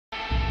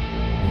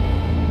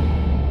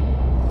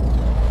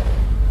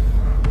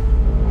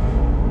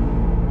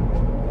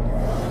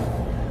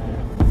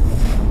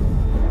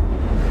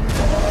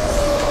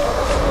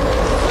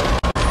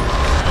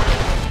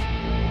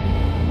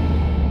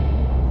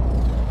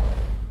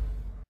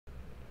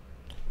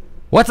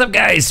What's up,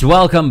 guys?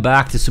 Welcome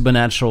back to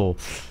Supernatural.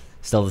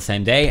 Still the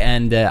same day,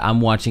 and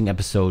I'm watching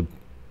episode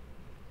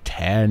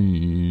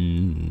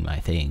 10,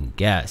 I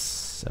think.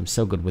 Yes, I'm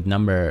so good with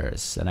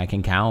numbers, and I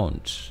can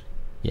count.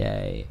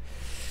 Yay.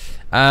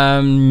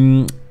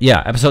 Yeah,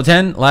 episode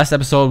 10. Last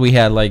episode we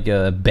had like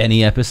a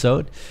Benny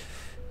episode,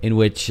 in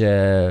which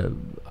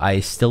I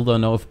still don't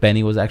know if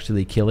Benny was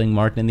actually killing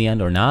Martin in the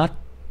end or not,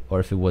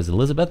 or if it was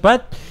Elizabeth,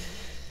 but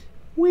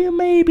we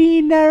may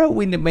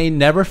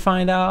never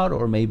find out,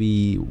 or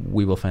maybe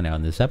we will find out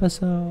in this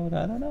episode.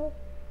 I don't know.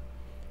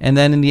 And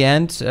then in the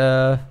end,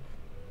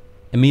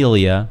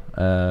 Amelia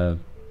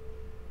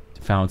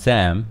found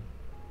Sam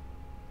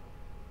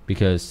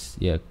because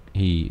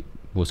he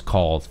was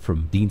called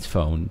from Dean's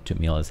phone to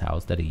Amelia's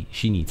house that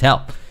she needs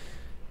help.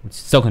 It's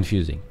so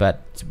confusing,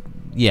 but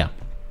yeah,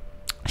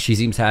 she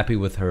seems happy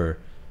with her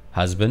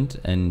husband,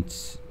 and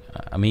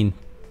I mean,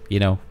 you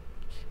know,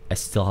 I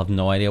still have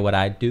no idea what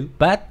I'd do,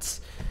 but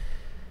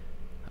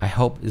I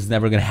hope it's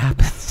never gonna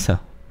happen. So,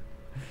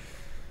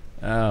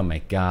 oh my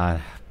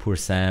God, poor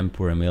Sam,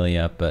 poor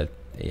Amelia. But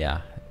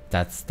yeah,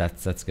 that's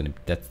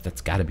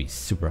gotta be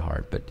super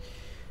hard. But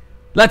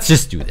let's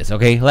just do this,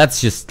 okay?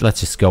 Let's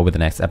just go with the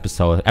next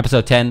episode,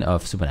 episode 10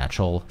 of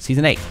Supernatural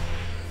season 8.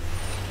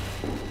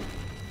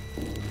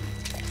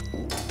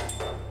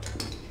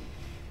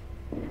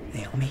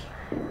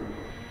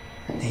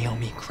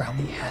 Naomi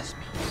Crowley has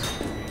me.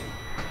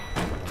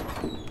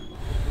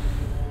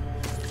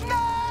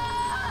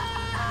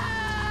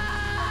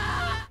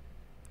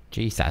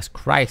 Jesus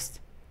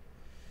Christ.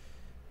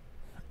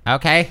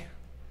 Okay.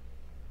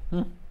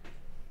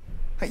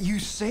 You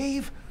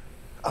save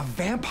a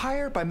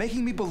vampire by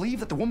making me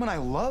believe that the woman I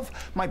love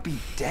might be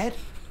dead?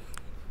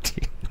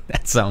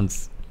 That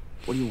sounds...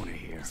 What do you want to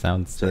hear?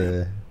 Sounds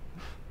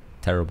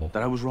terrible.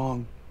 That I was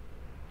wrong?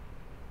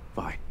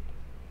 Fine.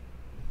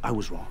 I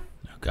was wrong.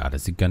 Oh God,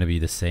 is it gonna be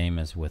the same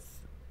as with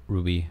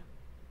Ruby?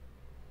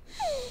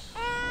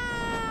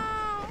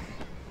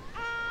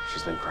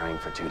 She's been crying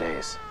for 2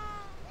 days.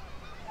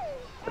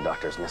 The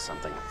doctors missed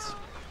something. It's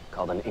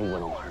called an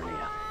inguinal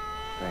hernia.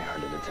 Very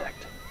hard to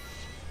detect.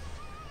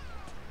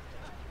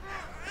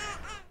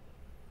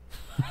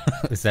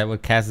 Is that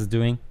what Cass is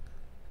doing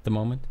at the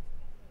moment?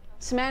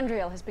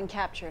 Samandriel has been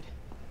captured.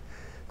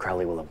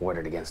 Crowley will have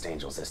warded against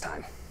angels this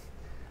time.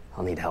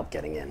 I'll need help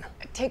getting in.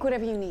 Take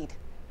whatever you need.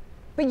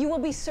 But you will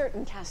be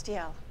certain,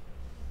 Castiel.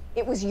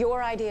 It was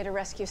your idea to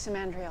rescue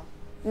Samandriel.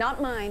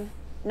 Not mine,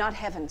 not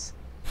Heaven's.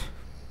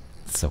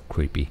 It's so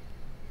creepy.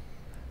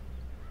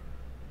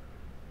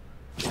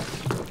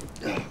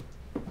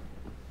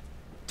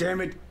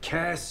 Damn it,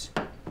 Cass.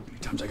 How many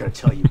times I gotta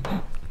tell you?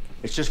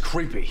 It's just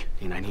creepy.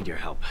 Dean, I need your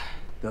help.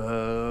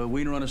 The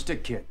wiener on a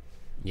stick kid.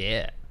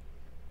 Yeah.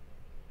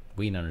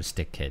 Ween on her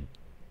stick, kid.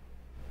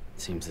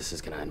 Seems this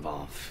is gonna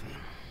involve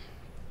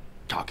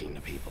talking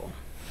to people.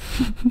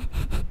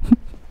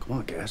 Come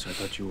on, Cass. I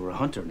thought you were a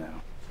hunter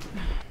now.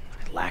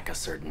 I lack a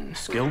certain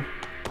Skill?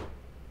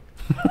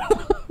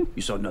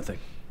 You saw nothing.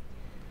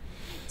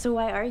 So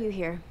why are you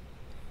here?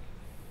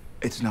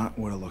 It's not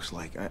what it looks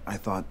like. I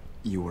thought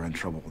you were in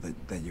trouble,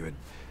 that you had...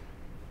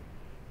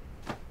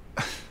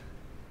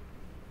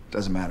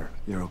 Doesn't matter.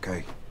 You're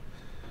okay.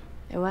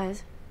 It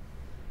was.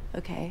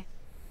 Okay.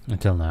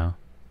 Until now.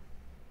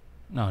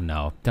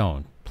 No,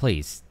 don't.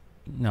 Please.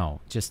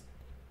 No, just...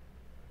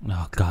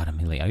 Oh God,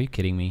 Amelia, are you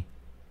kidding me?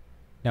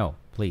 No,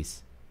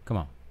 please. Come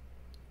on.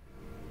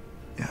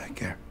 Yeah, I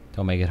care.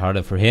 Don't make it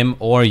harder for him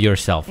or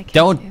yourself. I can't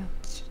Don't... do.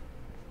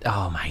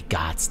 Oh my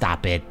God,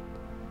 stop it.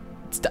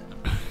 Stop.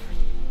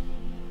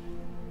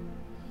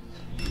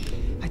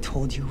 I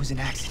told you it was an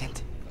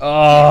accident.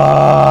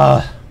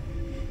 Oh.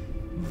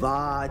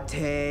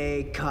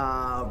 Vatekara.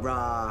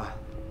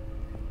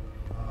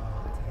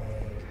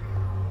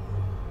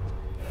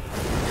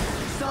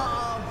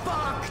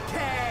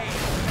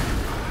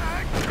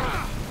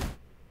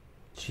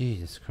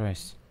 Jesus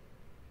Christ.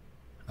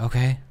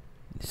 Okay.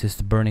 Is this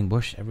the burning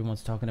bush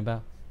everyone's talking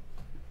about?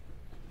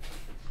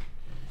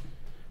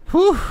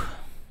 Whew.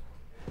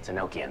 It's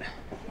Enochian.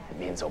 It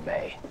means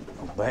obey.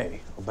 Obey?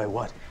 Obey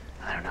what?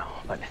 I don't know,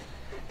 but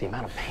the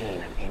amount of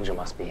pain an angel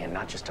must be in,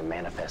 not just to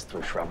manifest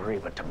through shrubbery,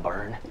 but to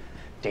burn.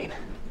 Dean,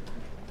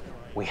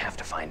 we have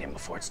to find him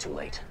before it's too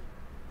late.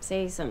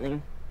 Say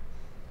something.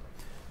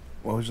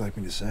 What would you like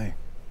me to say?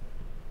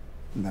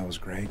 That was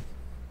great.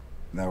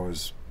 That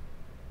was...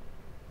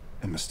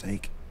 a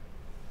mistake.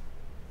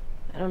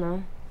 I don't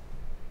know.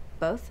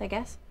 Both, I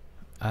guess.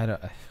 I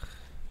don't...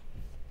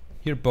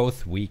 You're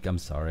both weak, I'm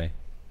sorry.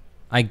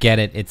 I get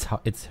it,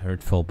 it's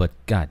hurtful, but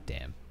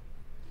goddamn.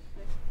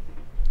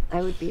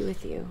 I would be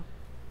with you.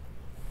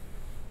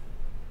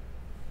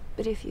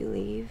 But if you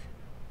leave,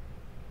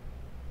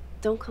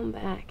 don't come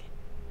back.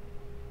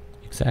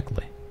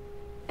 Exactly.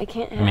 I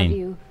can't have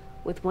you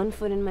with one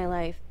foot in my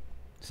life.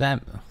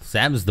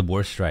 Sam's the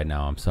worst right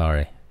now, I'm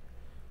sorry.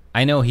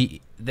 I know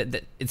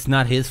it's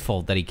not his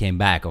fault that he came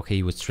back, okay?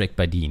 He was tricked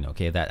by Dean,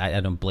 okay? That I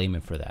don't blame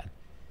him for that.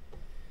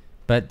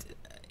 But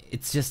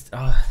it's just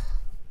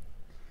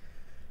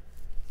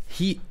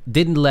he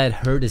didn't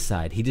let her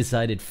decide. He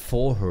decided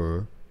for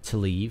her to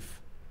leave,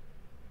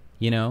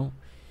 you know,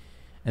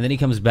 and then he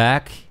comes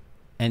back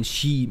and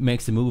she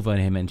makes a move on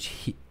him, and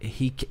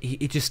he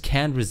just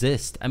can't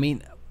resist. I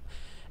mean,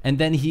 and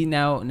then he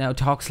now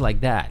talks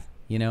like that,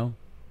 you know.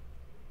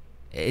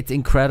 It's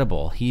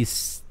incredible. He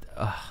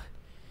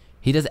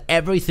does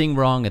everything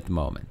wrong at the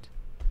moment.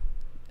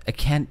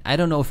 I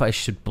don't know if I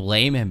should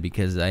blame him,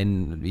 because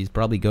he's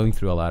probably going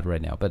through a lot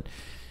right now, but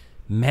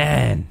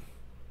man,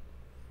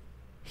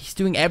 he's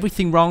doing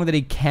everything wrong that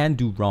he can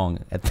do wrong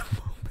at the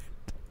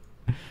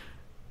moment.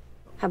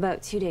 How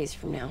about 2 days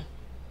from now?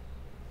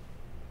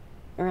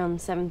 Around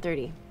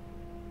 7:30.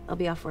 I'll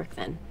be off work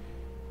then.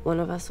 One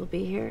of us will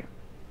be here,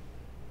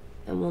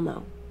 and we'll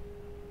know.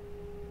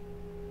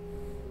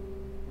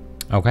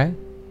 Okay.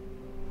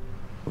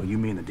 Well, you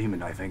mean the demon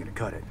knife ain't gonna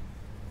cut it.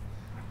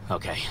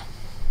 Okay.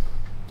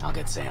 I'll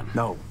get Sam.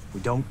 No,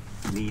 we don't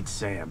need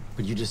Sam.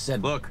 But you just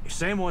said... Look, if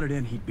Sam wanted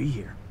in, he'd be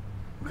here.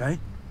 Okay?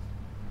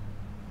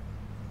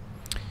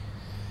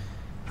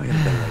 I got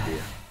a better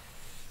idea.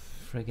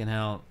 Freaking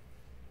hell.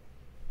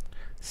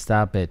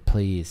 Stop it,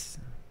 please.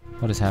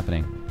 What is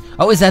happening?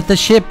 Oh, is that the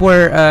ship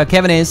where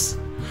Kevin is?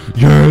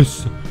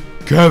 Yes,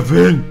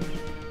 Kevin.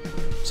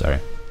 Sorry.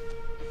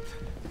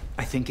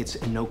 I think it's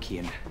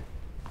Enochian.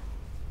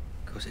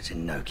 Of course it's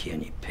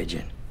Enochian, you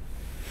pigeon.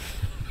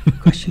 The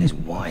question is,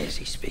 why is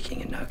he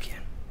speaking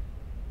Enochian?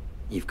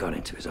 You've got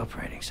into his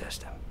operating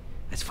system.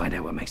 Let's find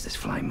out what makes this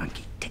flying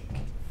monkey tick.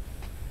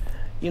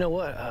 You know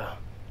what?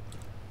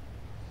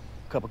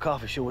 Cup of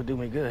coffee sure would do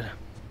me good.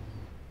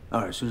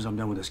 All right, as soon as I'm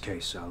done with this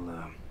case,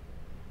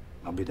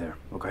 I'll be there,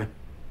 okay?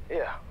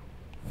 Yeah.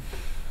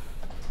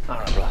 All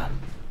right, brother.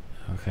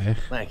 Okay.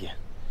 Thank you.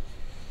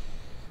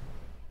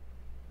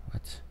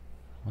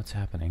 What's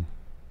happening?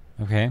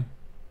 Okay.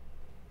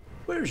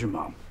 Where's your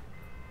mom?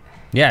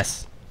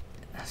 Yes.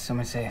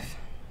 Somewhere safe.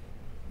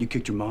 You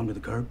kicked your mom to the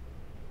curb?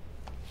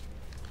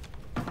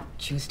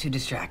 She was too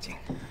distracting.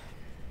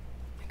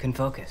 I couldn't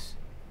focus.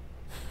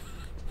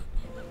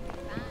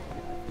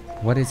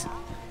 What is...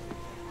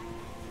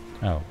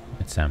 Oh,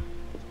 it's Sam.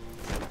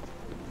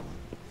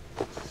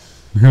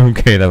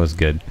 Okay, that was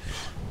good.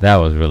 That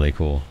was really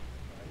cool.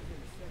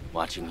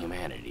 Watching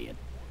humanity, it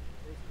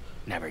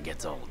never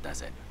gets old,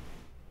 does it?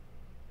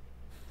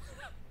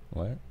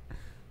 What?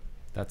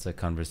 That's a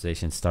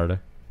conversation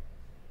starter.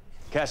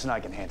 Cass and I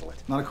can handle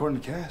it. Not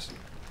according to Cass.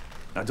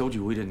 I told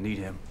you we didn't need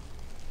him.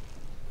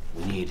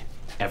 We need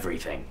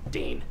everything,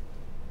 Dean.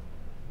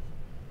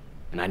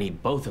 And I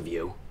need both of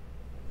you,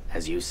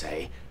 as you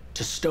say,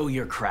 to stow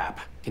your crap.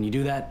 Can you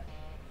do that?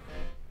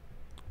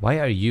 Why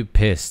are you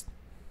pissed,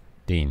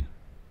 Dean?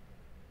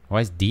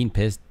 Why is Dean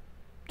pissed?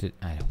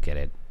 I don't get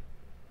it.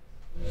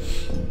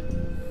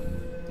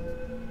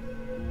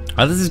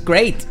 Oh, this is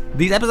great.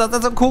 These episodes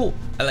are so cool.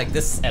 I like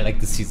this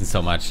season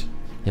so much.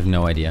 You have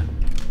no idea.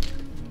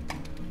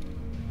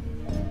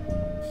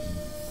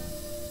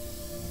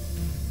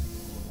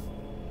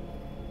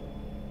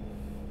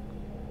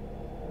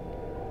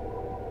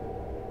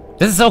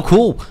 This is so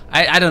cool.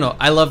 I don't know.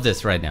 I love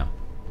this right now.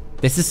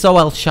 This is so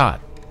well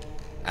shot.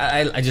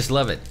 I just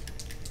love it.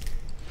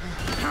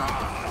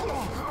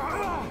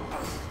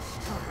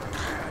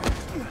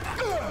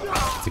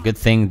 It's a good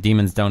thing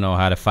demons don't know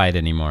how to fight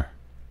anymore.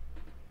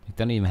 They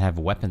don't even have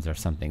weapons or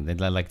something.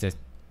 They're like just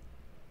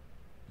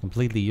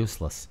completely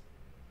useless.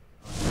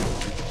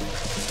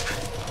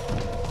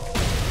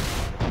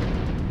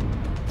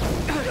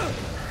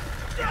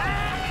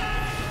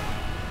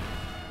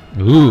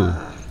 Ooh.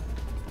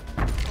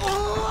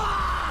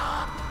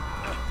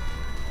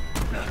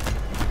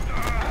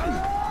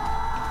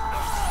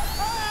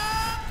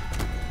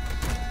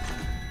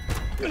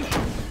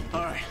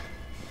 All right.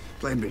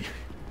 Plan B.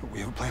 We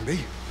have a plan B.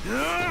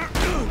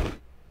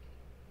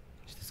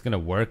 Is this gonna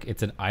work?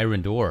 It's an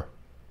iron door.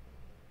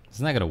 It's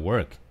not gonna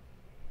work.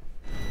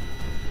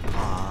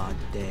 Aw,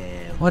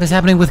 damn. What is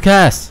happening with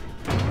Cass?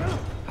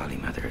 Holy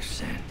Mother of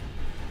Sin.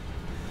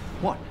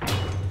 What?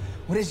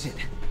 What is it?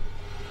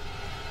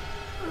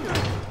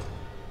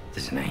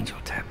 There's an angel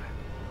tablet.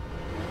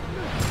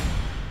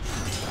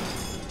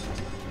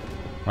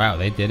 Wow,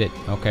 they did it.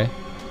 Okay.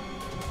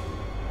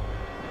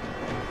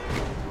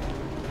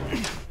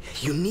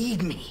 You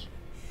need me.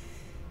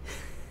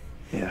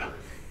 Yeah.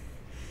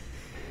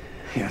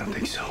 Yeah, I don't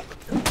think so.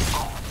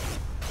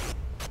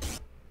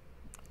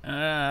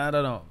 I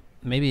don't know.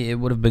 Maybe it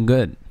would have been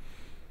good.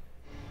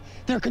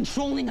 They're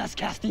controlling us,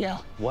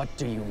 Castiel. What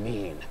do you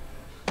mean?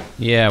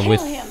 Yeah, Kill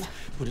with him!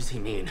 What does he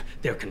mean?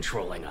 They're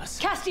controlling us.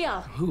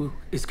 Castiel! Who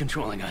is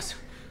controlling us?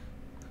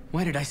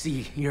 Why did I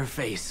see your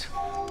face?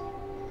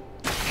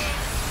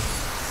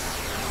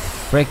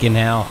 freaking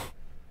hell.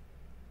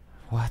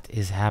 What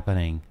is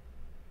happening?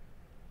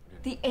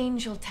 The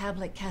angel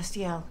tablet,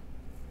 Castiel.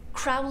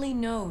 Crowley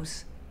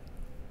knows.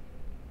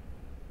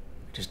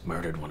 Just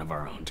murdered one of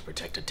our own to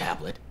protect a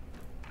tablet.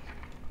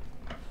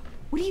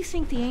 What do you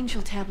think the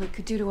angel tablet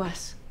could do to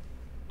us?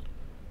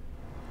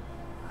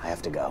 I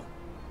have to go.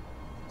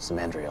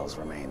 Samandriel's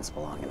remains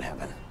belong in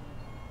heaven.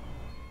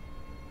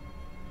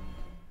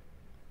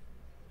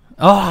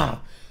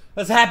 Oh,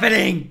 what's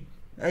happening?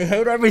 I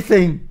hate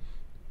everything.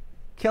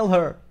 Kill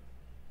her.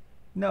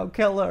 No,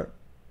 kill her.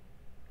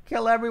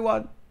 Kill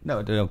everyone.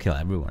 No, don't kill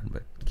everyone,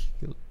 but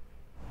kill.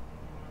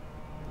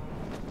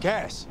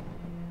 Cass.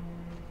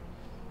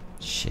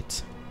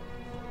 Shit.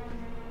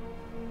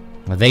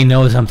 Well, they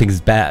know something's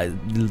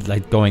bad,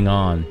 like, going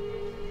on.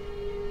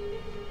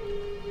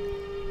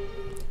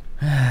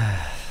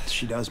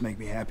 She does make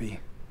me happy,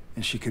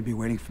 and she could be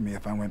waiting for me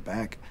if I went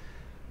back.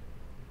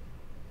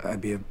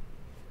 I'd be a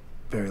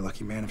very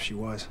lucky man if she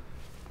was.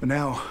 But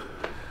now,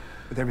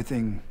 with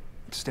everything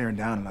staring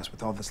down on us,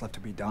 with all this left to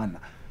be done,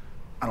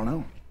 I don't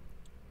know.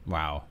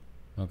 Wow.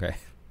 Okay.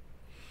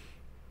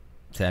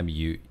 Sam,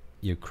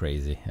 you're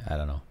crazy. I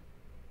don't know.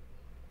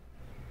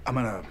 I'm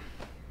gonna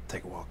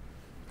take a walk,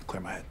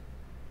 clear my head.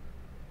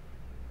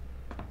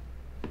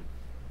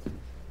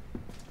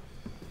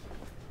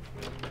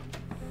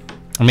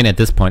 I mean, at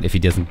this point, if he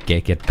doesn't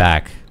get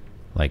back,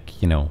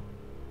 like, you know,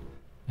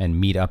 and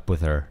meet up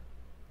with her,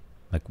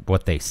 like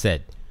what they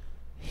said,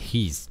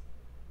 he's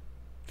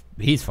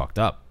fucked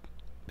up,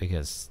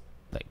 because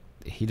like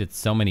he did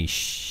so many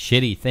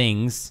shitty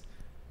things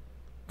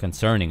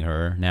concerning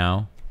her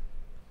now.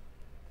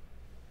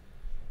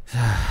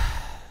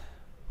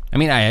 I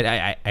mean,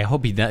 I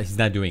hope he's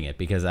not doing it,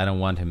 because I don't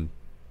want him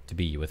to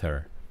be with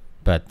her,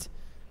 but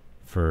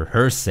for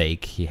her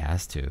sake he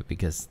has to,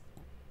 because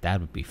that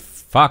would be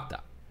fucked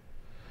up.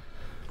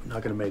 I'm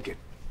not gonna make it.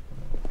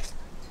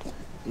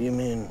 You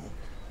mean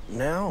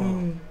now?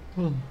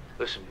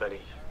 Listen, Betty.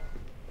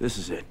 This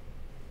is it.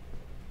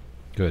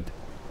 Good.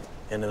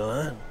 End of the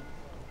line?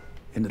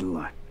 End of the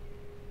line.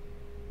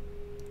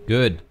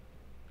 Good.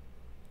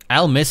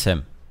 I'll miss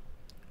him.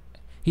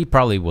 He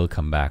probably will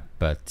come back,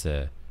 but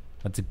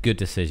that's a good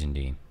decision,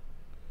 Dean.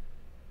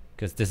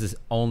 Because this is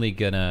only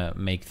gonna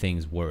make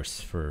things worse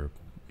for,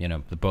 you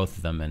know, the both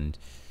of them, and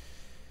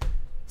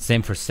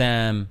same for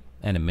Sam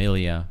and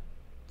Amelia.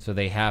 So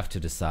they have to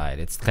decide.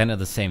 It's kind of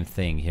the same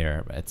thing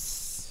here.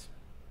 It's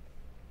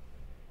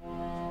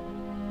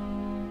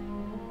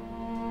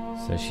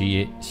so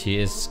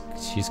she's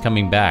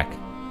coming back.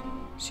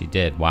 She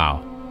did.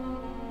 Wow.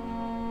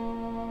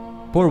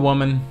 Poor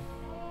woman.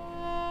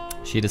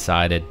 She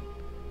decided,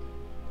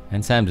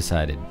 and Sam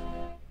decided.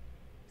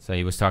 So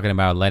he was talking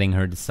about letting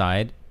her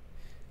decide,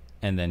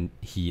 and then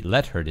he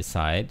let her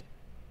decide,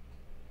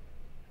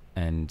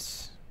 and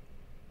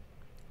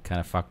kind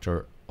of fucked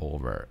her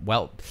over.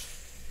 Well,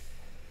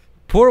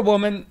 poor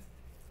woman.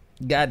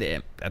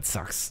 Goddamn, that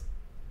sucks.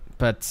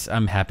 But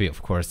I'm happy,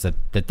 of course,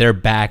 that they're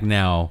back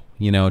now,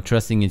 you know,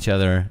 trusting each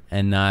other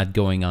and not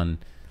going on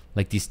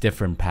like these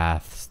different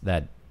paths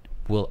that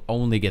will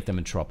only get them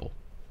in trouble.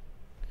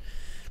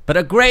 But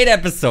a great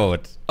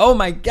episode. Oh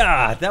my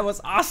god, that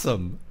was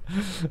awesome.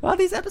 Wow,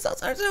 these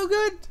episodes are so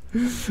good.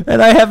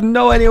 And I have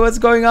no idea what's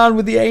going on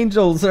with the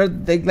angels. Are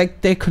they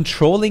like they're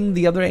controlling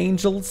the other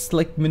angels,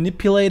 like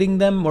manipulating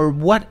them, or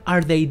what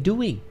are they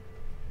doing?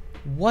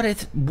 What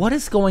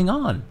is going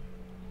on?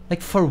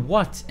 Like, for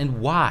what and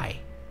why?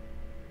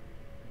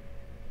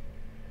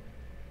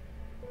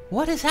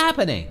 What is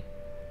happening?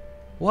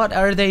 What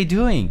are they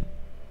doing?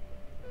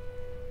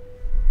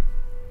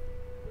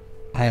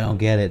 I don't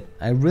get it.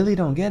 I really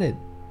don't get it.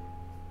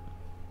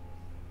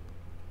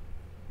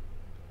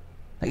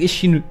 Like, is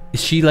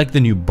she like the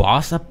new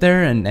boss up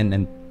there,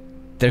 and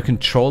they're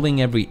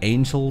controlling every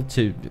angel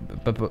to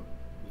but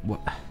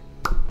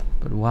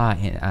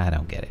why? I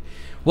don't get it.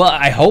 Well,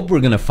 I hope we're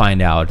gonna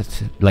find out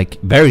like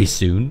very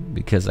soon,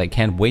 because I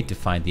can't wait to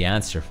find the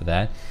answer for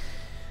that.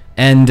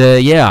 And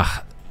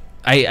yeah,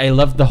 I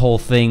loved the whole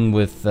thing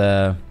with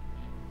like,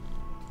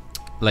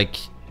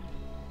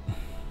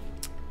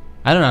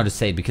 I don't know how to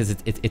say it, because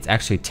it's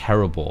actually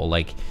terrible.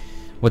 Like,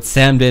 what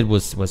Sam did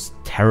was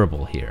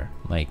terrible here.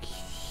 Like,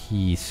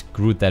 he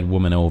screwed that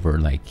woman over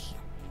like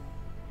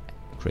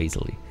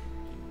crazily.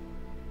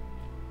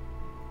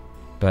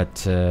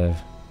 But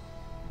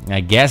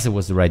I guess it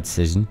was the right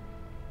decision.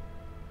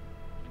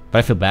 But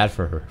I feel bad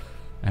for her.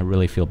 I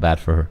really feel bad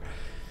for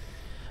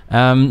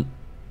her.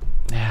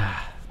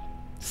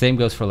 Same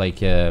goes for like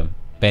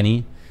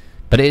Benny.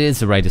 But it is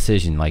the right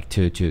decision, like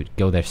to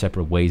go their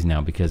separate ways now,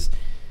 because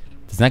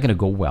it's not gonna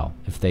go well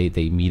if they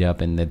meet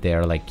up and that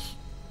they're like,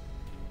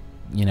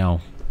 you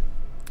know,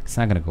 it's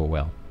not gonna go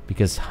well,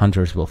 because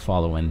hunters will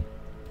follow and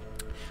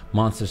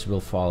monsters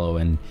will follow,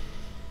 and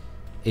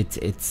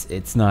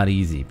it's not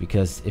easy,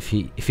 because if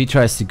he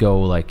tries to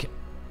go like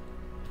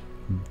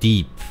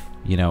deep,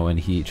 you know, and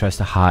he tries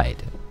to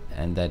hide,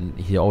 and then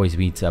he always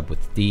meets up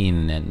with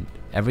Dean, and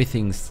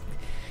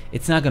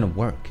it's not gonna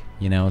work,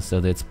 you know. So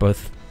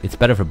it's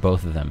better for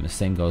both of them. The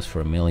same goes for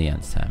Amelia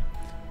and Sam,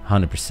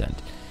 100%.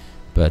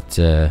 But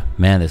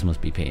man, this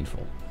must be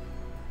painful.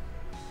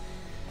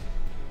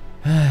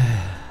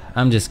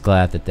 I'm just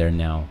glad that they're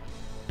now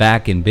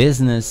back in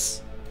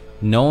business,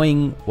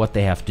 knowing what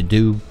they have to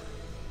do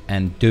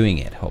and doing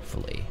it,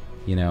 hopefully,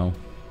 you know.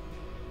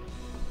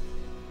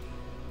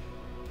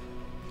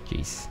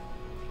 Jeez.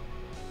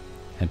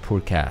 And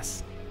poor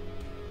Cass.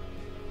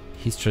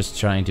 He's just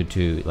trying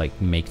to like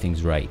make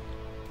things right,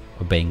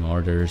 obeying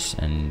orders,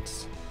 and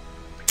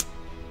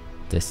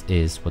this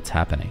is what's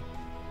happening.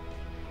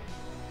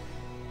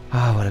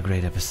 Ah, what a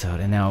great episode.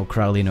 And now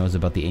Crowley knows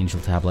about the angel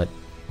tablet,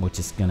 which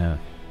is gonna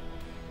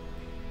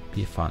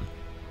be fun.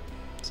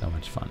 So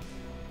much fun.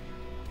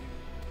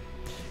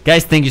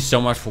 Guys, thank you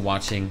so much for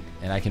watching,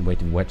 and I can't wait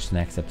to watch the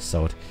next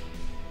episode.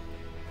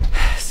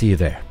 See you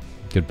there.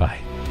 Goodbye.